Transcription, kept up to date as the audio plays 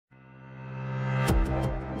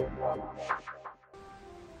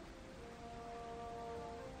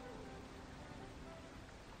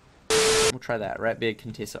We'll try that. Ratbeard,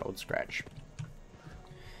 Contessa, Old Scratch.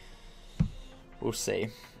 We'll see.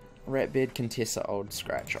 Ratbeard, Contessa, Old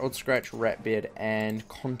Scratch. Old Scratch, Ratbeard, and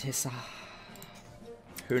Contessa.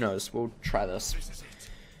 Who knows? We'll try this.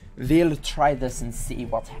 We'll try this and see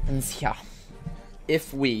what happens here.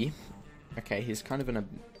 If we... Okay, he's kind of in an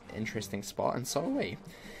interesting spot, and so are we.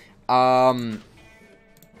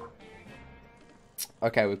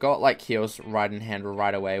 Okay, we've got, like, heals right in hand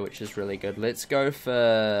right away, which is really good. Let's go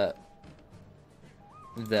for...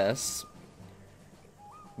 this.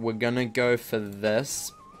 We're gonna go for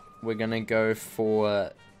this. We're gonna go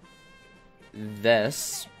for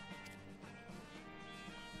this.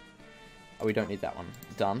 Oh, we don't need that one.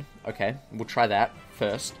 Done. Okay, we'll try that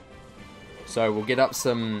first. So we'll get up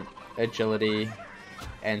some agility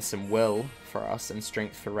and some will for us and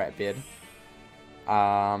strength for Ratbeard.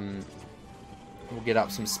 We'll get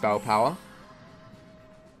up some spell power.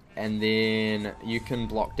 And then you can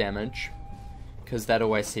block damage, because that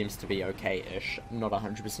always seems to be okay-ish. I'm not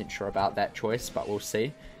 100% sure about that choice, but we'll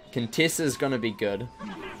see. Contessa's gonna be good.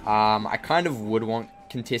 I kind of would want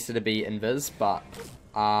Contessa to be invis, but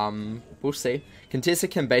we'll see. Contessa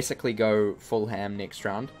can basically go full ham next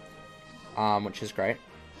round, which is great.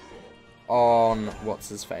 On what's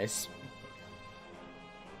his face?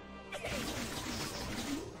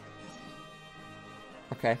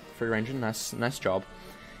 Okay, free ranging, nice job.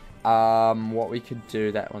 What we could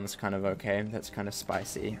do, that one's kind of okay. That's kind of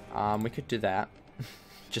spicy. We could do that.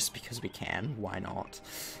 Just because we can. Why not?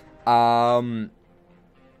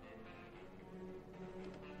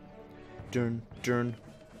 Dun.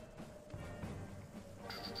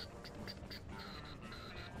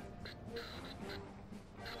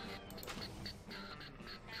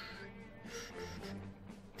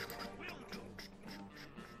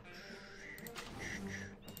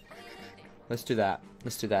 Let's do that.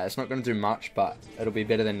 Let's do that. It's not going to do much, but it'll be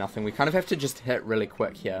better than nothing. We kind of have to just hit really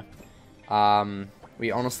quick here.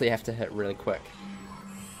 We honestly have to hit really quick.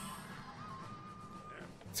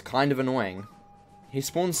 It's kind of annoying. He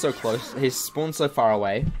spawns so close. He spawns so far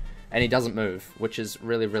away, and he doesn't move, which is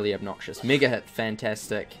really, really obnoxious. Mega hit,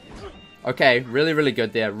 fantastic. Okay, really, really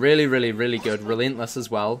good there. Really, really, really good. Relentless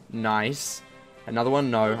as well. Nice. Another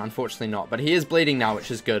one? No, unfortunately not. But he is bleeding now,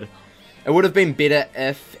 which is good. It would have been better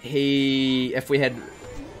if we had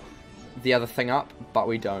the other thing up, but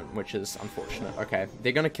we don't, which is unfortunate. Okay,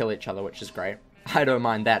 they're going to kill each other, which is great. I don't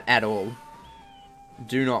mind that at all.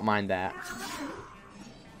 Do not mind that.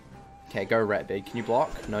 Okay, go Ratbeard. Can you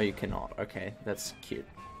block? No, you cannot. Okay, that's cute.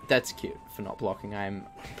 That's cute for not blocking. I am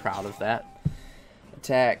proud of that.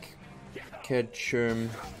 Attack. Kid, Shroom,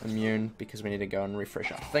 immune, because we need to go and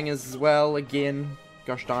refresh our thingers as well again.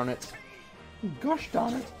 Gosh darn it. Gosh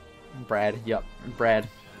darn it. Brad, yep, Brad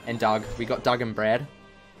and Doug. We got Doug and Brad.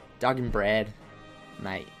 Doug and Brad,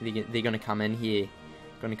 mate. They're gonna come in here.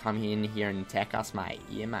 Gonna come in here and attack us, mate.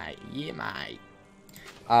 Yeah, mate. Yeah, mate.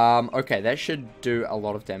 Okay, that should do a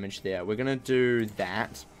lot of damage there. We're gonna do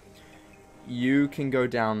that. You can go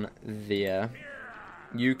down there.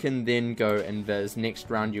 You can then go invis. Next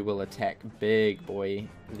round you will attack big boy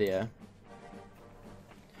there.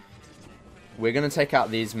 We're gonna take out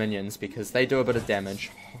these minions because they do a bit of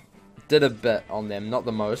damage. Did a bit on them, not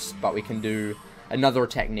the most, but we can do another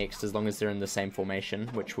attack next as long as they're in the same formation,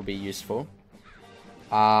 which will be useful.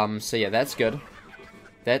 So yeah, that's good.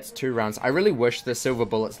 That's 2 rounds. I really wish the silver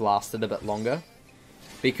bullets lasted a bit longer,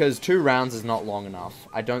 because 2 rounds is not long enough.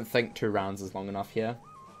 I don't think 2 rounds is long enough here.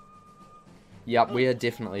 Yep, we are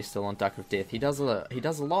definitely still on Duck of Death. He does a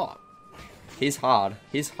lot. He's hard.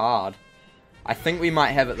 He's hard. I think we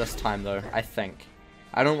might have it this time though. I think.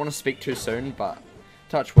 I don't want to speak too soon, but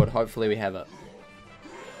touch wood, hopefully we have it.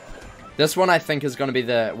 This one I think is going to be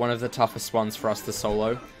one of the toughest ones for us to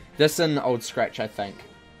solo. This and Old Scratch, I think.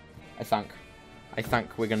 I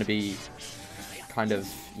think we're going to be kind of,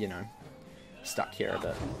 you know, stuck here a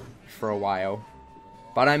bit for a while.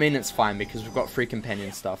 But I mean, it's fine because we've got free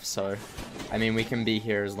companion stuff, so I mean, we can be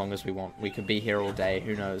here as long as we want. We could be here all day,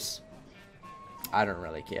 who knows? I don't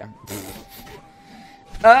really care.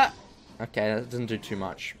 Okay, that doesn't do too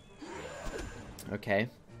much. Okay.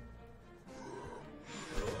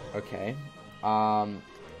 Okay.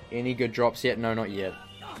 Any good drops yet? No, not yet.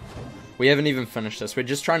 We haven't even finished this. We're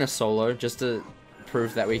just trying to solo, just to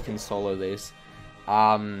prove that we can solo these.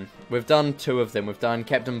 We've done 2 of them. We've done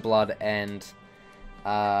Captain Blood and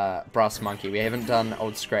Brass Monkey. We haven't done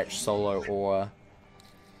Old Scratch solo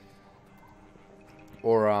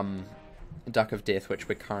or Duck of Death, which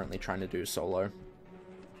we're currently trying to do solo.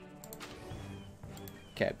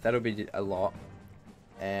 Okay, that'll be a lot.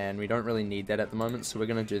 And we don't really need that at the moment, so we're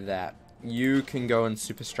going to do that. You can go and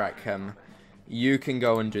super strike him. You can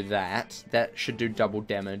go and do that. That should do double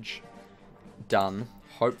damage. Done.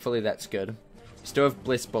 Hopefully that's good. Still have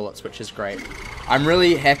blessed bullets, which is great. I'm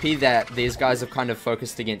really happy that these guys have kind of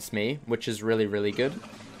focused against me, which is really, really good.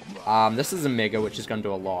 This is a mega, which is going to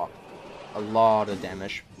do a lot. A lot of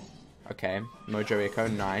damage. Okay. Mojo Echo.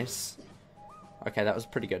 Nice. Okay, that was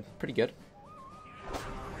pretty good. Pretty good.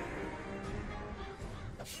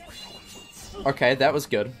 Okay, that was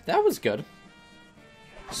good. That was good.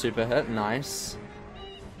 Super hit, nice.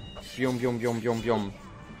 Byum, byum, byum, byum, byum.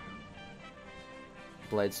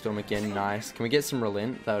 Blade Storm again, nice. Can we get some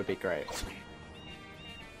relent? That would be great.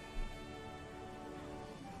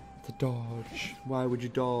 The dodge. Why would you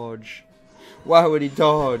dodge? Why would he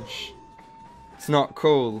dodge? It's not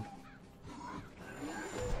cool.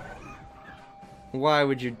 Why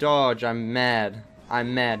would you dodge? I'm mad.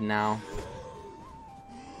 I'm mad now.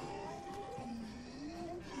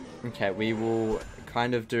 Okay, we will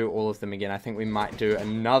kind of do all of them again. I think we might do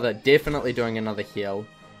another, definitely doing another heal.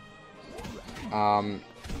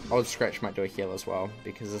 Old Scratch might do a heal as well,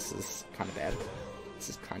 because this is kind of bad. This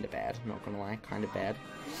is kind of bad, not gonna lie, kind of bad.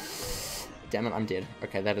 Damn it, I'm dead.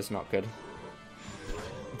 Okay, that is not good.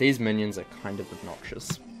 These minions are kind of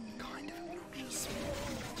obnoxious. Kind of obnoxious.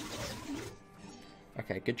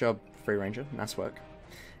 Okay, good job, Free Ranger. Nice work.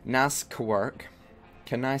 Nice work.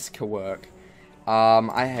 Nice work.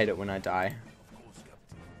 I hate it when I die.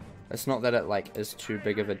 It's not that it, like, is too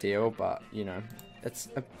big of a deal, but, you know, it's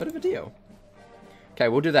a bit of a deal. Okay,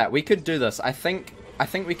 we'll do that. We could do this. I think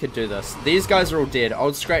we could do this. These guys are all dead.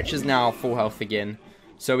 Old Scratch is now full health again,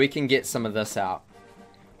 so we can get some of this out.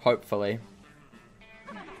 Hopefully.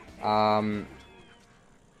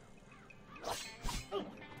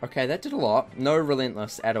 Okay, that did a lot. No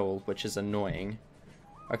relentless at all, which is annoying.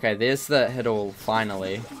 Okay, there's the hit all,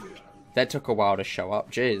 finally. That took a while to show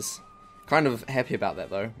up. Jeez. Kind of happy about that,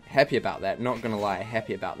 though. Happy about that. Not gonna lie.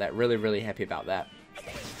 Happy about that. Really, really happy about that.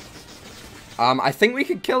 I think we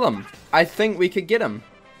could kill him. I think we could get him.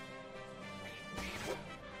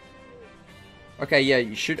 Okay, yeah,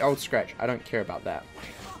 you shoot Old Scratch. I don't care about that.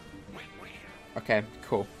 Okay,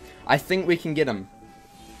 cool. I think we can get him.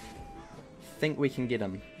 Think we can get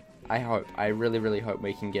him. I hope. I really, really hope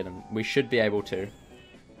we can get him. We should be able to.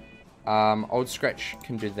 Old Scratch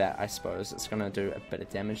can do that, I suppose. It's gonna do a bit of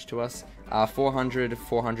damage to us. 400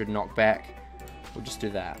 knockback. We'll just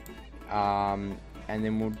do that. And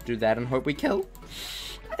then we'll do that and hope we kill.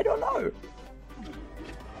 I don't know.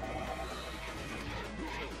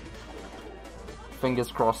 Fingers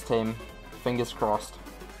crossed, team. Fingers crossed.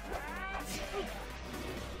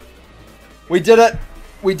 We did it!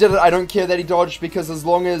 We did it. I don't care that he dodged, because as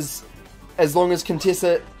long as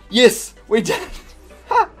Contessa... Yes! We did it!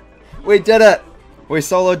 Ha! We did it! We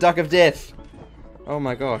solo Duck of Death. Oh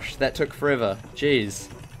my gosh, that took forever. Jeez.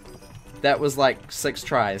 That was like 6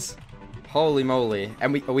 tries. Holy moly.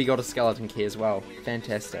 And we got a skeleton key as well.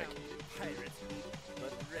 Fantastic.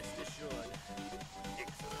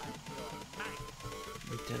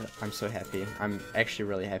 We did it. I'm so happy. I'm actually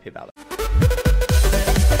really happy about that.